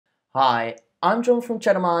Hi, I'm John from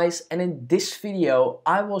Chatbot, and in this video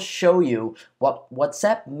I will show you what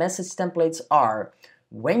WhatsApp message templates are,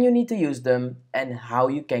 when you need to use them, and how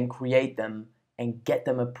you can create them and get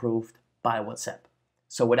them approved by WhatsApp.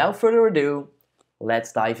 So without further ado,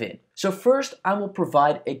 let's dive in. So first I will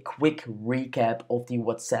provide a quick recap of the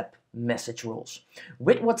WhatsApp message rules.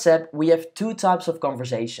 With WhatsApp we have two types of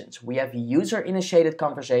conversations. We have user-initiated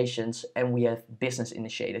conversations and we have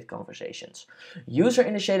business-initiated conversations.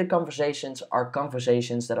 User-initiated conversations are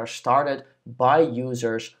conversations that are started by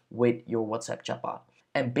users with your WhatsApp chatbot.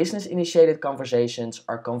 And business-initiated conversations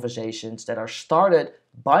are conversations that are started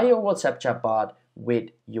by your WhatsApp chatbot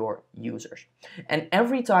with your users. And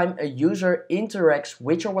every time a user interacts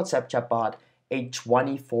with your WhatsApp chatbot, a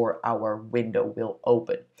 24-hour window will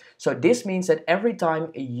open. So this means that every time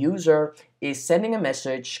a user is sending a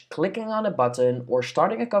message, clicking on a button, or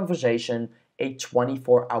starting a conversation, a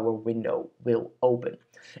 24-hour window will open.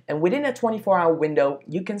 And within a 24-hour window,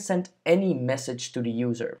 you can send any message to the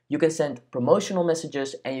user. You can send promotional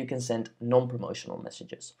messages and you can send non-promotional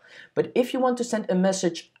messages. But if you want to send a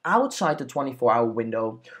message outside the 24-hour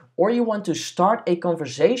window, or you want to start a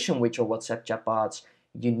conversation with your WhatsApp chatbots,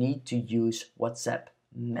 you need to use WhatsApp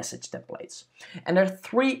message templates. And there are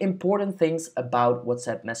three important things about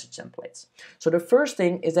WhatsApp message templates. So the first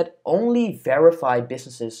thing is that only verified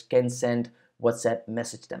businesses can send WhatsApp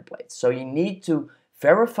message templates. So you need to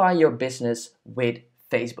verify your business with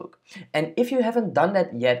Facebook. And if you haven't done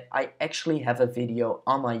that yet, I actually have a video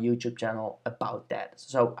on my YouTube channel about that.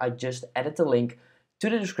 So I just added the link to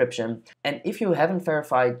the description. And if you haven't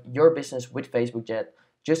verified your business with Facebook yet,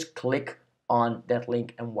 just click on that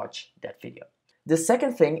link and watch that video. The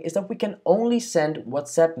second thing is that we can only send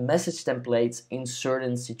WhatsApp message templates in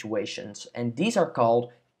certain situations, and these are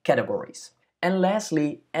called categories. And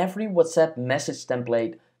lastly, every WhatsApp message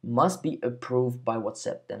template must be approved by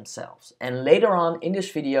WhatsApp themselves. And later on in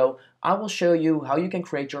this video, I will show you how you can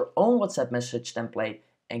create your own WhatsApp message template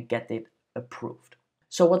and get it approved.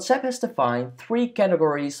 So WhatsApp has defined three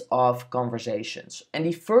categories of conversations. And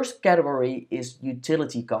the first category is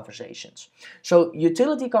utility conversations. So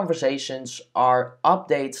utility conversations are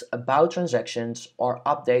updates about transactions or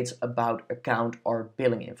updates about account or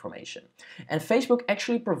billing information. And Facebook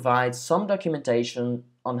actually provides some documentation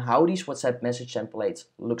on how these WhatsApp message templates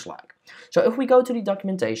looks like. So if we go to the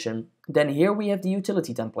documentation, then here we have the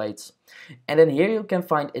utility templates. And then here you can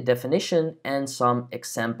find a definition and some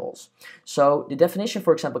examples. So the definition,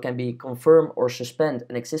 for example, can be confirm or suspend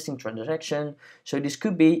an existing transaction. So this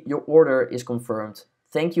could be your order is confirmed.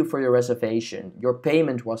 Thank you for your reservation. Your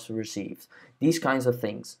payment was received. These kinds of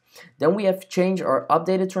things. Then we have change or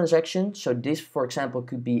updated transaction. So this, for example,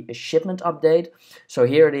 could be a shipment update. So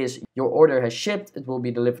here it is. Your order has shipped. It will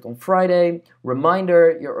be delivered on Friday.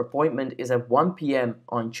 Reminder, your appointment is at 1 p.m.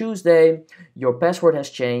 on Tuesday. Your password has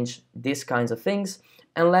changed. These kinds of things.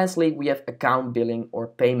 And lastly, we have account billing or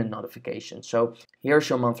payment notification. So here's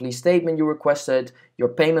your monthly statement you requested. Your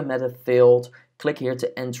payment method failed. Click here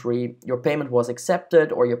to entry, your payment was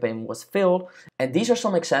accepted or your payment was failed. And these are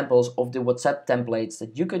some examples of the WhatsApp templates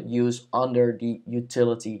that you could use under the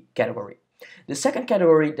utility category. The second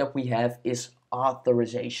category that we have is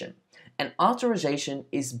authorization. And authorization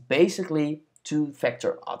is basically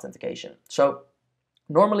two-factor authentication. So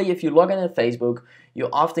normally if you log in at Facebook, you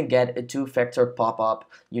often get a two-factor pop-up.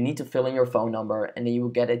 You need to fill in your phone number and then you will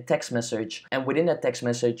get a text message. And within that text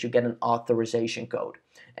message, you get an authorization code.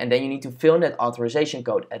 And then you need to fill in that authorization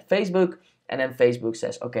code at Facebook, and then Facebook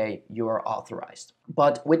says, okay, you are authorized.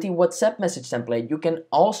 But with the WhatsApp message template, you can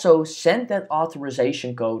also send that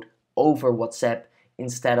authorization code over WhatsApp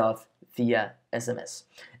instead of via SMS.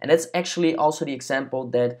 And that's actually also the example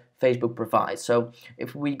that Facebook provides. So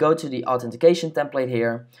if we go to the authentication template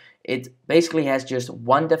here, it basically has just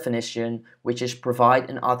one definition, which is provide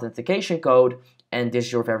an authentication code, and this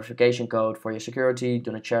is your verification code for your security,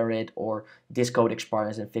 do not share it, or this code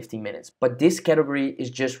expires in 15 minutes. But this category is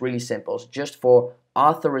just really simple. It's just for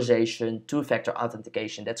authorization, two-factor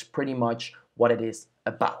authentication. That's pretty much what it is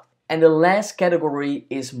about. And the last category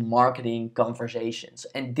is marketing conversations.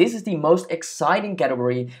 And this is the most exciting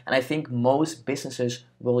category, and I think most businesses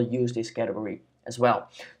will use this category as well.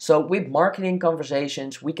 So with marketing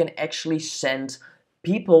conversations, we can actually send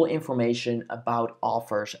people information about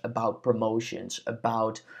offers, about promotions,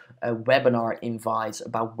 about webinar invites,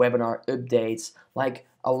 about webinar updates, like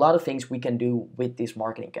a lot of things we can do with this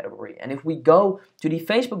marketing category. And if we go to the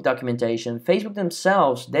Facebook documentation, Facebook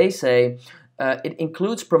themselves, they say it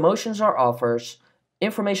includes promotions or offers,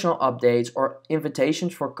 informational updates, or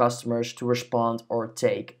invitations for customers to respond or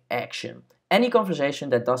take action. Any conversation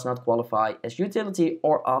that does not qualify as utility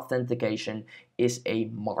or authentication is a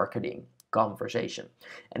marketing conversation.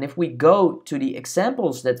 And if we go to the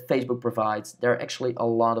examples that Facebook provides, there are actually a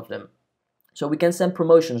lot of them. So we can send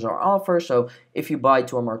promotions or offers. So if you buy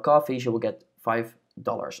 2 or more coffees, you will get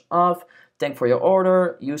 $5 off. Thank for your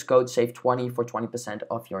order. Use code SAVE20 for 20%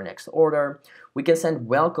 off your next order. We can send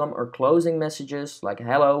welcome or closing messages like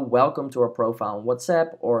hello, welcome to our profile on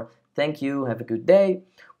WhatsApp, or thank you, have a good day.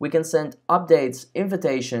 We can send updates,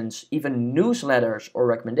 invitations, even newsletters or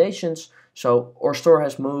recommendations. So our store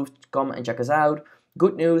has moved, come and check us out.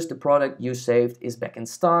 Good news, the product you saved is back in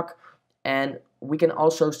stock. And we can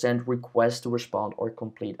also send requests to respond or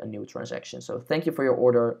complete a new transaction. So thank you for your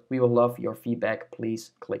order. We will love your feedback.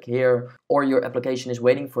 Please click here. Or your application is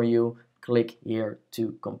waiting for you. Click here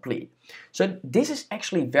to complete. So this is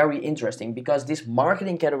actually very interesting because this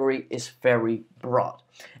marketing category is very broad.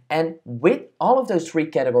 And with all of those 3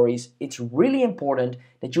 categories, it's really important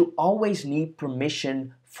that you always need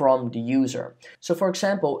permission from the user. So for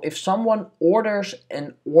example, if someone orders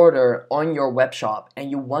an order on your web shop and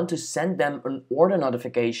you want to send them an order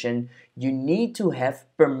notification, you need to have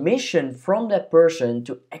permission from that person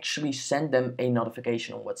to actually send them a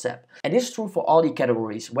notification on WhatsApp. And this is true for all the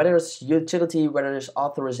categories, whether it's utility, whether it's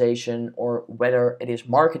authorization, or whether it is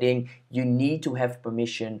marketing, you need to have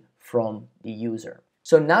permission from the user.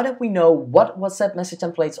 So now that we know what WhatsApp message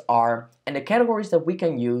templates are and the categories that we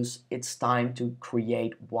can use, it's time to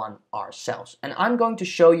create one ourselves. And I'm going to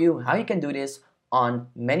show you how you can do this on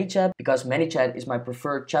Manychat, because Manychat is my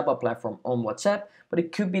preferred chatbot platform on WhatsApp, but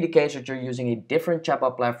it could be the case that you're using a different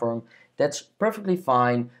chatbot platform. That's perfectly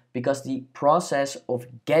fine, because the process of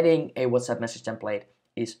getting a WhatsApp message template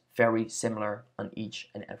is very similar on each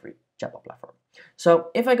and every chatbot platform. So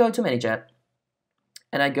if I go to Manychat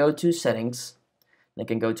and I go to settings, I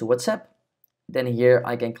can go to WhatsApp, then here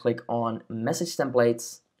I can click on message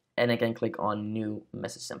templates and I can click on new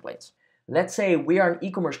message templates. Let's say we are an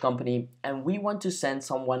e-commerce company and we want to send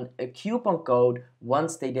someone a coupon code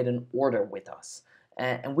once they did an order with us.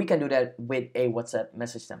 And we can do that with a WhatsApp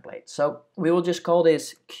message template. So we will just call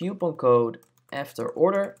this coupon code after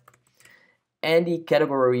order, and the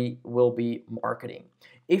category will be marketing.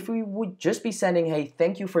 If we would just be sending, hey,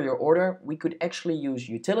 thank you for your order, we could actually use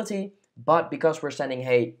utility. But because we're sending,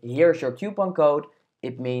 hey, here's your coupon code,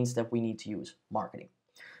 it means that we need to use marketing.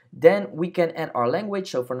 Then we can add our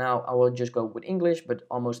language. So for now, I will just go with English, but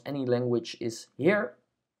almost any language is here.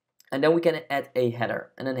 And then we can add a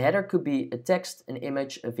header. And a header could be a text, an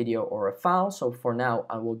image, a video, or a file. So for now,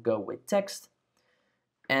 I will go with text.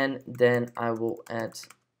 And then I will add,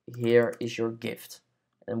 here is your gift.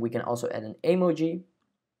 And we can also add an emoji.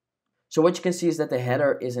 So what you can see is that the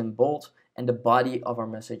header is in bold, and the body of our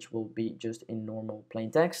message will be just in normal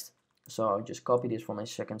plain text. So I'll just copy this from my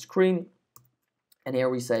second screen. And here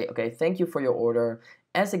we say, okay, thank you for your order.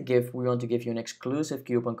 As a gift, we want to give you an exclusive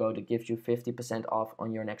coupon code that gives you 50% off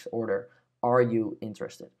on your next order. Are you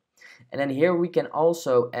interested? And then here we can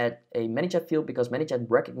also add a Manychat field, because Manychat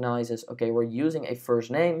recognizes, okay, we're using a first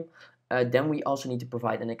name. Then we also need to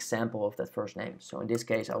provide an example of that first name. So in this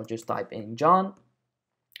case, I will just type in John.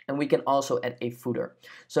 And we can also add a footer.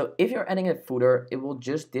 So if you're adding a footer, it will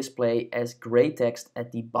just display as gray text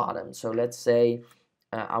at the bottom. So let's say,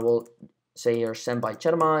 I will say here, sent by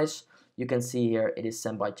Chatbot. You can see here, it is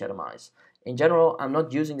sent by Chatbot. In general, I'm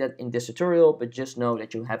not using that in this tutorial, but just know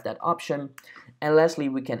that you have that option. And lastly,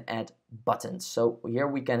 we can add buttons. So here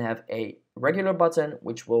we can have a regular button,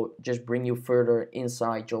 which will just bring you further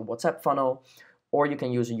inside your WhatsApp funnel, or you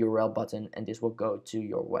can use a URL button and this will go to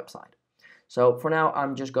your website. So for now,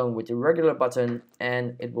 I'm just going with the regular button,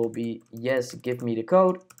 and it will be, yes, give me the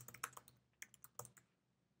code.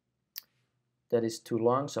 That is too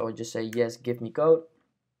long, so I just say, yes, give me code.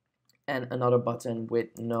 And another button with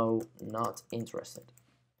no, not interested.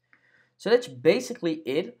 So that's basically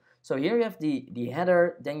it. So here you have the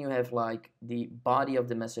header, then you have like the body of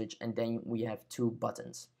the message, and then we have 2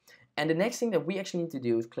 buttons. And the next thing that we actually need to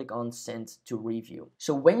do is click on send to review.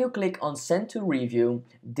 So when you click on send to review,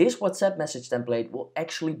 this WhatsApp message template will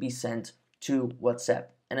actually be sent to WhatsApp.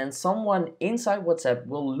 And then someone inside WhatsApp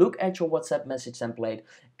will look at your WhatsApp message template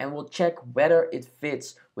and will check whether it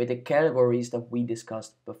fits with the categories that we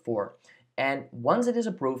discussed before. And once it is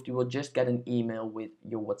approved, you will just get an email with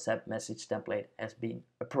your WhatsApp message template as being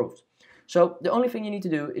approved. So the only thing you need to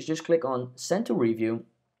do is just click on send to review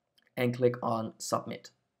and click on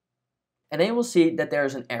submit. And then you will see that there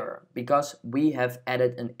is an error because we have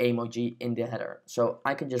added an emoji in the header. So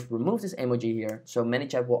I can just remove this emoji here. So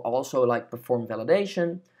Manychat will also like perform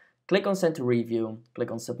validation. Click on send to review,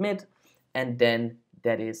 click on submit, and then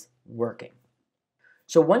that is working.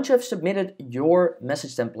 So once you have submitted your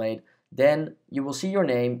message template, Then you will see your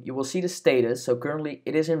name, you will see the status. So currently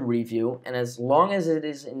it is in review, and as long as it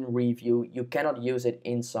is in review, you cannot use it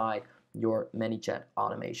inside your Manychat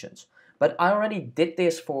automations. But I already did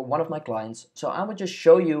this for one of my clients, so I will just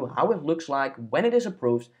show you how it looks like when it is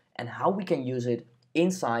approved and how we can use it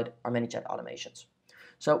inside our Manychat automations.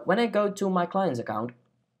 So when I go to my client's account,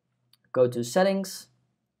 go to settings,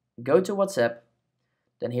 go to WhatsApp,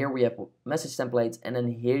 then here we have message templates, and then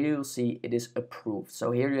here you'll see it is approved.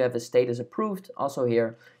 So here you have the status approved. Also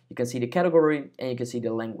here you can see the category and you can see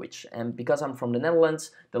the language. And because I'm from the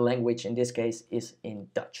Netherlands, the language in this case is in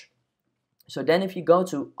Dutch. So then if you go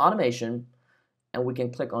to automation and we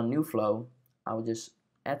can click on new flow, I will just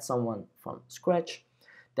add someone from scratch.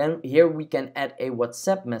 Then here we can add a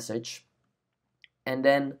WhatsApp message, and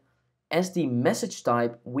then as the message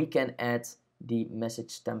type we can add the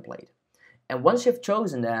message template. And once you've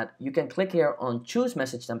chosen that, you can click here on choose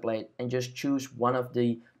message template and just choose one of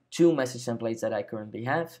the two message templates that I currently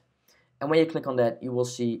have. And when you click on that, you will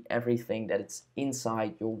see everything that is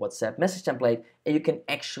inside your WhatsApp message template, and you can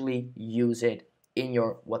actually use it in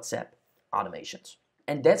your WhatsApp automations.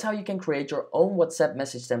 And that's how you can create your own WhatsApp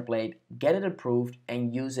message template, get it approved,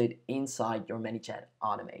 and use it inside your Manychat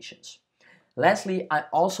automations. Lastly, I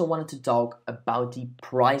also wanted to talk about the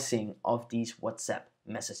pricing of these WhatsApp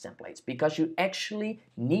message templates, because you actually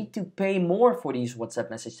need to pay more for these WhatsApp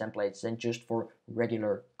message templates than just for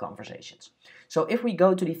regular conversations. So if we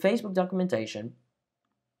go to the Facebook documentation,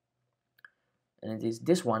 and it is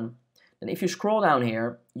this one, then if you scroll down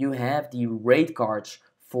here, you have the rate cards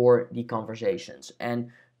for the conversations. And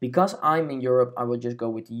because I'm in Europe, I will just go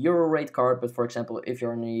with the Euro rate card. But for example, if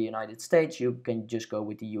you're in the United States, you can just go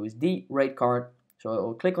with the USD rate card. So I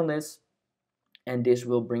will click on this, and this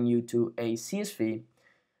will bring you to a CSV.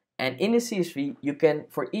 And in the CSV, you can,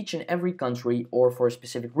 for each and every country or for a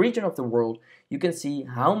specific region of the world, you can see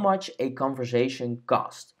how much a conversation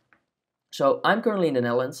costs. So I'm currently in the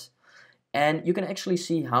Netherlands, and you can actually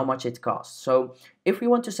see how much it costs. So if we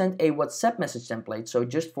want to send a WhatsApp message template, so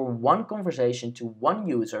just for one conversation to one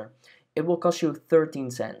user, it will cost you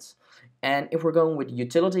 13 cents. And if we're going with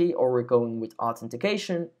utility or we're going with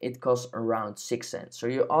authentication, it costs around 6 cents. So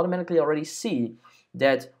you automatically already see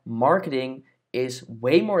that marketing is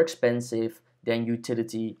way more expensive than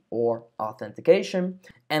utility or authentication.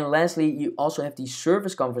 And lastly, you also have these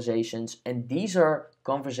service conversations, and these are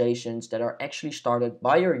conversations that are actually started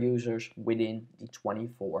by your users within the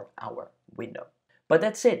 24-hour window. But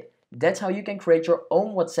that's it. That's how you can create your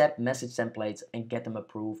own WhatsApp message templates and get them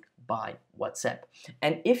approved by WhatsApp.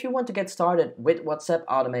 And if you want to get started with WhatsApp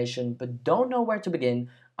automation but don't know where to begin,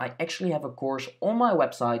 I actually have a course on my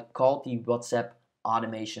website called the WhatsApp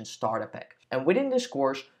Automation Starter Pack. And within this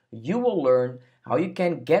course, you will learn how you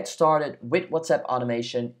can get started with WhatsApp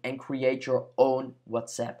automation and create your own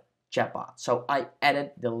WhatsApp chatbot. So I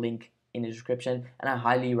added the link in the description, and I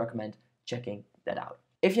highly recommend checking that out.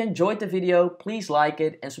 If you enjoyed the video, please like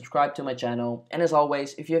it and subscribe to my channel. And as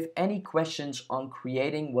always, if you have any questions on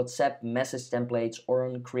creating WhatsApp message templates or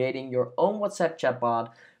on creating your own WhatsApp chatbot,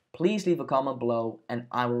 please leave a comment below and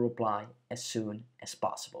I will reply as soon as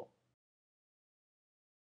possible.